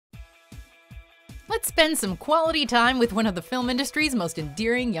Let's spend some quality time with one of the film industry's most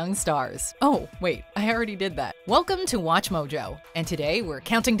endearing young stars. Oh, wait, I already did that. Welcome to WatchMojo, and today we're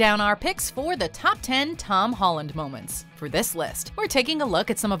counting down our picks for the top 10 Tom Holland moments. For this list, we're taking a look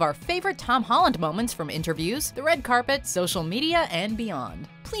at some of our favorite Tom Holland moments from interviews, the red carpet, social media, and beyond.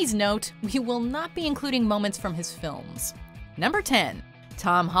 Please note, we will not be including moments from his films. Number 10.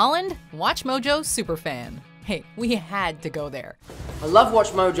 Tom Holland, WatchMojo superfan. Hey, we had to go there. I love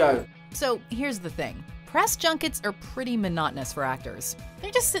WatchMojo. So here's the thing. Press junkets are pretty monotonous for actors. They're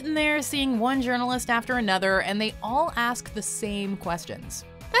just sitting there seeing one journalist after another, and they all ask the same questions.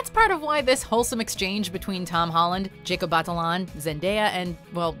 That's part of why this wholesome exchange between Tom Holland, Jacob Batalon, Zendaya, and,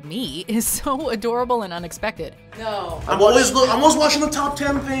 well, me is so adorable and unexpected. No. I'm always watching the top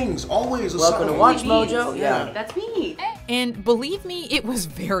 10 things. Always. Welcome to WatchMojo. Yeah. That's me. And believe me, it was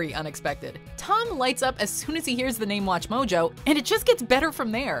very unexpected. Tom lights up as soon as he hears the name WatchMojo, and it just gets better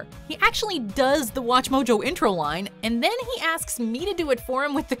from there. He actually does the WatchMojo intro line, and then he asks me to do it for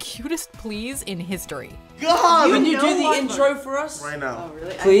him with the cutest please in history. God! Can you do the intro for us? Right now. Oh,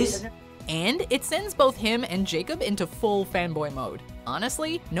 really? Please? And it sends both him and Jacob into full fanboy mode.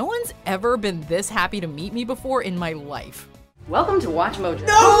 Honestly, no one's ever been this happy to meet me before in my life. Welcome to WatchMojo.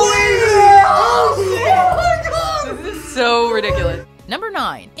 No way! Oh my God! This is so ridiculous. Number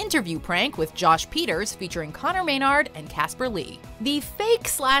 9. Interview prank with Josh Peters featuring Connor Maynard and Casper Lee. The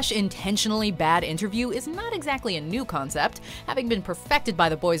fake/intentionally bad interview is not exactly a new concept, having been perfected by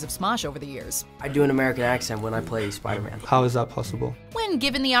the boys of Smosh over the years. I do an American accent when I play Spider-Man. How is that possible? When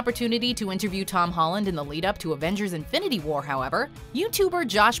given the opportunity to interview Tom Holland in the lead-up to Avengers Infinity War, however, YouTuber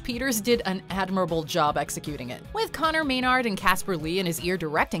Josh Peters did an admirable job executing it. With Connor Maynard and Casper Lee in his ear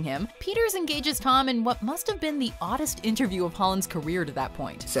directing him, Peters engages Tom in what must have been the oddest interview of Holland's career to that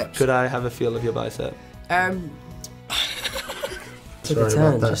point. Could I have a feel of your bicep? Took a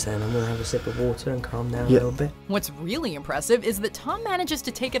turn just then. I'm gonna have a sip of water and calm down a little bit. What's really impressive is that Tom manages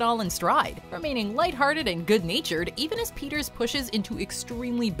to take it all in stride, remaining lighthearted and good-natured even as Peters pushes into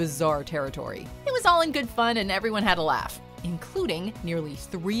extremely bizarre territory. It was all in good fun and everyone had a laugh, including nearly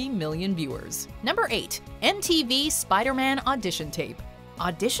 3 million viewers. Number 8. MTV Spider-Man audition tape.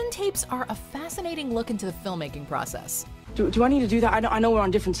 Audition tapes are a fascinating look into the filmmaking process. Do I need to do that? I know we're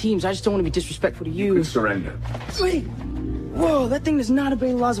on different teams. I just don't want to be disrespectful to you. You can surrender. Wait! Whoa, that thing does not obey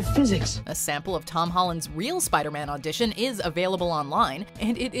the laws of physics. A sample of Tom Holland's real Spider-Man audition is available online,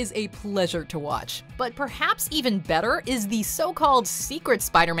 and it is a pleasure to watch. But perhaps even better is the so-called secret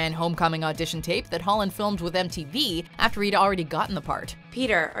Spider-Man Homecoming audition tape that Holland filmed with MTV after he'd already gotten the part.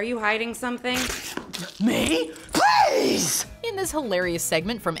 Peter, are you hiding something? Me? Please! In this hilarious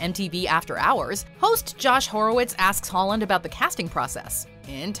segment from MTV After Hours, host Josh Horowitz asks Holland about the casting process.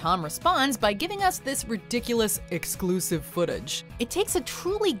 And Tom responds by giving us this ridiculous exclusive footage. It takes a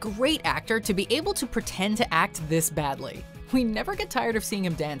truly great actor to be able to pretend to act this badly. We never get tired of seeing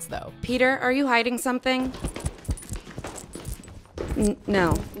him dance, though. Peter, are you hiding something?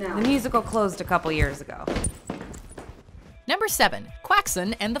 No. The musical closed a couple years ago. Number 7.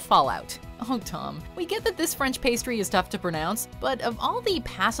 Quackson and the Fallout. Oh, Tom, we get that this French pastry is tough to pronounce, but of all the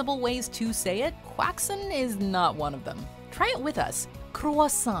passable ways to say it, Quackson is not one of them. Try it with us.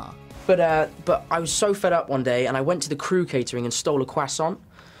 Croissant. But I was so fed up one day and I went to the crew catering and stole a croissant.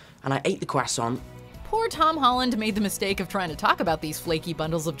 And I ate the croissant. Poor Tom Holland made the mistake of trying to talk about these flaky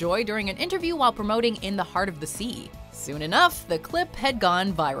bundles of joy during an interview while promoting In the Heart of the Sea. Soon enough, the clip had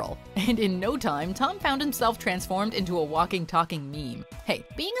gone viral, and in no time, Tom found himself transformed into a walking, talking meme. Hey,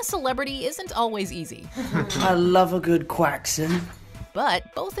 being a celebrity isn't always easy. I love a good Quackson.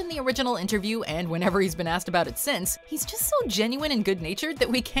 But both in the original interview and whenever he's been asked about it since, he's just so genuine and good-natured that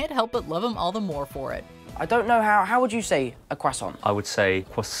we can't help but love him all the more for it. I don't know how would you say a croissant? I would say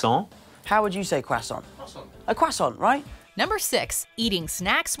croissant. How would you say croissant? A croissant, right? Number 6. Eating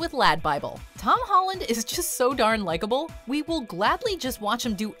snacks with LADBible. Tom Holland is just so darn likable, we will gladly just watch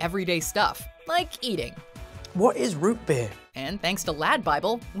him do everyday stuff, like eating. What is root beer? And thanks to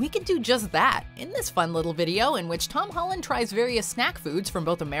LADBible, we can do just that in this fun little video in which Tom Holland tries various snack foods from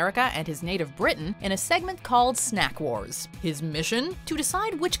both America and his native Britain in a segment called Snack Wars. His mission? To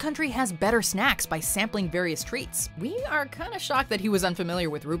decide which country has better snacks by sampling various treats. We are kinda shocked that he was unfamiliar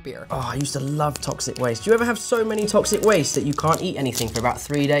with root beer. Oh, I used to love toxic waste. Do you ever have so many toxic waste that you can't eat anything for about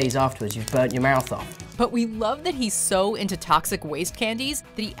 3 days afterwards? You've burnt your mouth off. But we love that he's so into toxic waste candies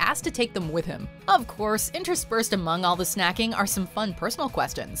that he asked to take them with him. Of course, interspersed among all the snacking are some fun personal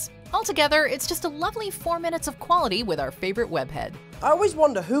questions. Altogether, it's just a lovely 4 minutes of quality with our favorite webhead. I always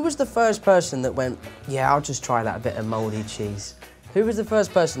wonder who was the first person that went, yeah, I'll just try that bit of moldy cheese. Who was the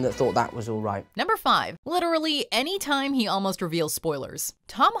first person that thought that was all right? Number 5. Literally any time he almost reveals spoilers.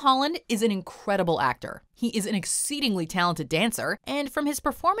 Tom Holland is an incredible actor. He is an exceedingly talented dancer, and from his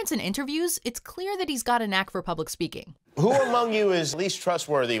performance in interviews, it's clear that he's got a knack for public speaking. Who among you is least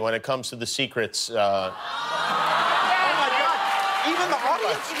trustworthy when it comes to the secrets? Oh my God! Even the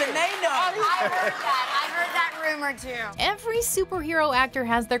audience, even they know. I heard that rumor too. Every superhero actor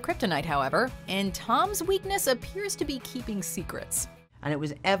has their kryptonite, however, and Tom's weakness appears to be keeping secrets. And it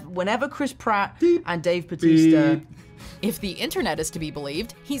was whenever Chris Pratt and Dave Bautista... If the internet is to be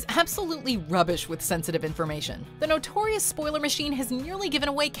believed, he's absolutely rubbish with sensitive information. The notorious spoiler machine has nearly given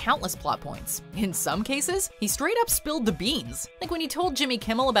away countless plot points. In some cases, he straight up spilled the beans, like when he told Jimmy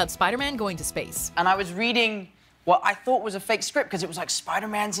Kimmel about Spider-Man going to space. And I was reading what I thought was a fake script because it was like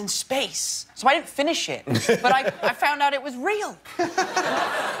Spider-Man's in space. So I didn't finish it, but I found out it was real.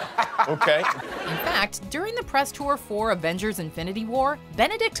 Okay. In fact, during the press tour for Avengers Infinity War,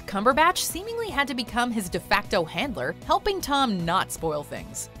 Benedict Cumberbatch seemingly had to become his de facto handler, helping Tom not spoil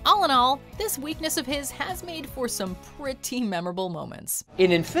things. All in all, this weakness of his has made for some pretty memorable moments.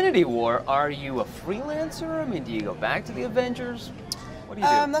 In Infinity War, are you a freelancer? I mean, do you go back to the Avengers? What do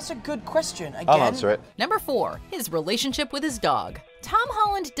you do? That's a good question. Again, I'll answer it. Number 4. His relationship with his dog. Tom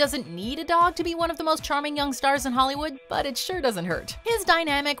Holland doesn't need a dog to be one of the most charming young stars in Hollywood, but it sure doesn't hurt. His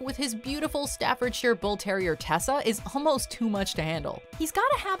dynamic with his beautiful Staffordshire Bull Terrier Tessa is almost too much to handle. He's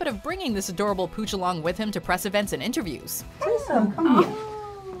got a habit of bringing this adorable pooch along with him to press events and interviews. Come here.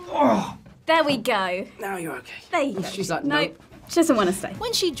 Oh. There we go. Now you're okay. There you go. She's like, nope. She doesn't want to stay.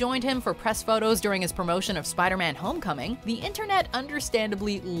 When she joined him for press photos during his promotion of Spider-Man Homecoming, the internet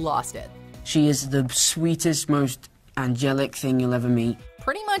understandably lost it. She is the sweetest, most angelic thing you'll ever meet.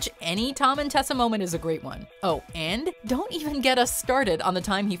 Pretty much any Tom and Tessa moment is a great one. Oh, and don't even get us started on the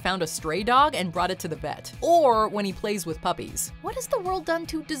time he found a stray dog and brought it to the vet. Or when he plays with puppies. What has the world done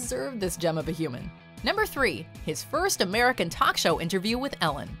to deserve this gem of a human? Number 3. His first American talk show interview with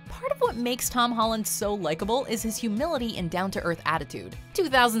Ellen. Part of what makes Tom Holland so likable is his humility and down-to-earth attitude.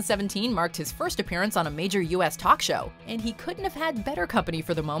 2017 marked his first appearance on a major US talk show, and he couldn't have had better company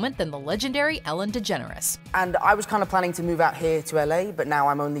for the moment than the legendary Ellen DeGeneres. And I was kind of planning to move out here to LA, but now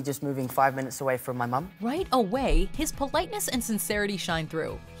I'm only just moving 5 minutes away from my mum. Right away, his politeness and sincerity shine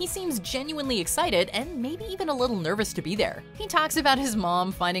through. He seems genuinely excited and maybe even a little nervous to be there. He talks about his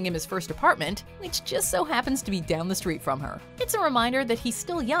mom finding him his first apartment, which just so happens to be down the street from her. It's a reminder that he's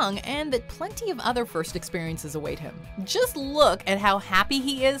still young and that plenty of other first experiences await him. Just look at how happy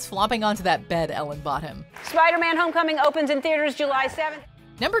he is flopping onto that bed Ellen bought him. Spider-Man Homecoming opens in theaters July 7th.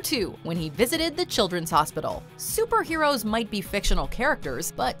 Number 2, when he visited the Children's Hospital. Superheroes might be fictional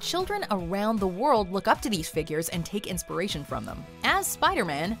characters, but children around the world look up to these figures and take inspiration from them. As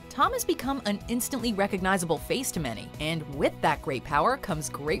Spider-Man, Tom has become an instantly recognizable face to many, and with that great power comes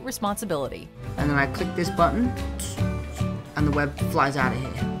great responsibility. And then I click this button, and the web flies out of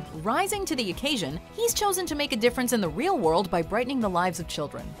here. Rising to the occasion, he's chosen to make a difference in the real world by brightening the lives of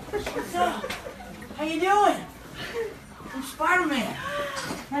children. How you doing? I'm Spider-Man.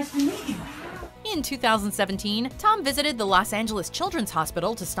 Nice to meet you. In 2017, Tom visited the Los Angeles Children's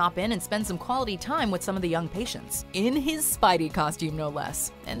Hospital to stop in and spend some quality time with some of the young patients. In his Spidey costume, no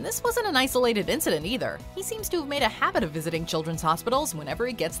less. And this wasn't an isolated incident either. He seems to have made a habit of visiting children's hospitals whenever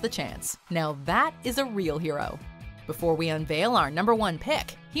he gets the chance. Now that is a real hero. Before we unveil our number 1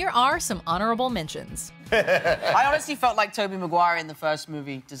 pick, here are some honorable mentions. I honestly felt like Tobey Maguire in the first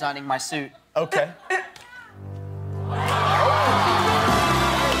movie, designing my suit. Okay.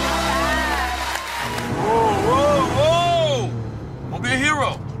 Whoa! Don't be a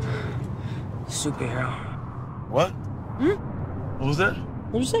hero. Superhero. What? What was that?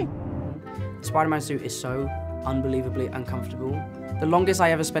 What did you say? Spider-Man suit is so unbelievably uncomfortable. The longest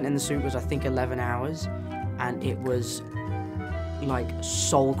I ever spent in the suit was, I think, 11 hours, and it was like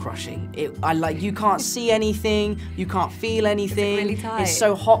soul-crushing. You can't see anything, you can't feel anything. Is it really tight? It's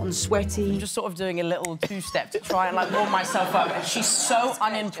so hot and sweaty. I'm just sort of doing a little two-step to try and like warm myself up. And she's so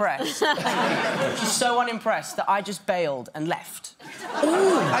unimpressed. She's so unimpressed that I just bailed and left.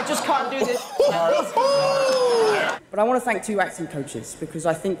 I just can't do this. But I want to thank 2 acting coaches, because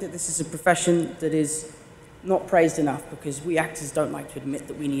I think that this is a profession that is not praised enough, because we actors don't like to admit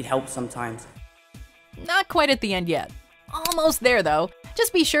that we need help sometimes. Not quite at the end yet. Almost there though.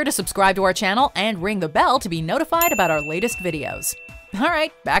 Just be sure to subscribe to our channel and ring the bell to be notified about our latest videos.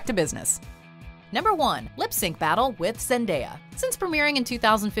 Alright, back to business. Number 1, Lip Sync Battle with Zendaya. Since premiering in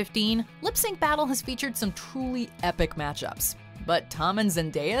 2015, Lip Sync Battle has featured some truly epic matchups. But Tom and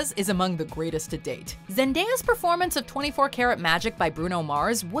Zendaya's is among the greatest to date. Zendaya's performance of 24 Karat Magic by Bruno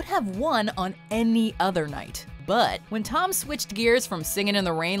Mars would have won on any other night. But when Tom switched gears from singing in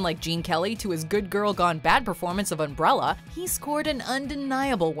the rain like Gene Kelly to his good girl gone bad performance of Umbrella, he scored an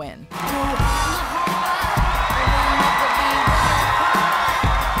undeniable win.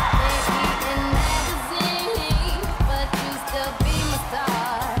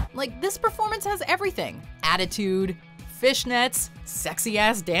 Like, this performance has everything. Attitude, fishnets,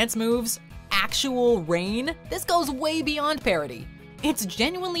 sexy-ass dance moves, actual rain. This goes way beyond parody. It's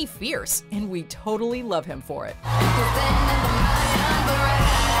genuinely fierce, and we totally love him for it.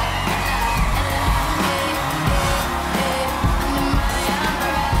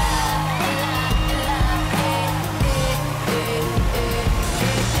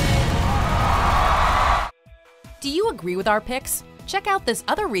 Do you agree with our picks? Check out this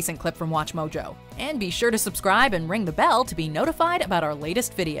other recent clip from WatchMojo, and be sure to subscribe and ring the bell to be notified about our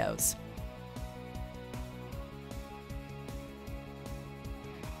latest videos.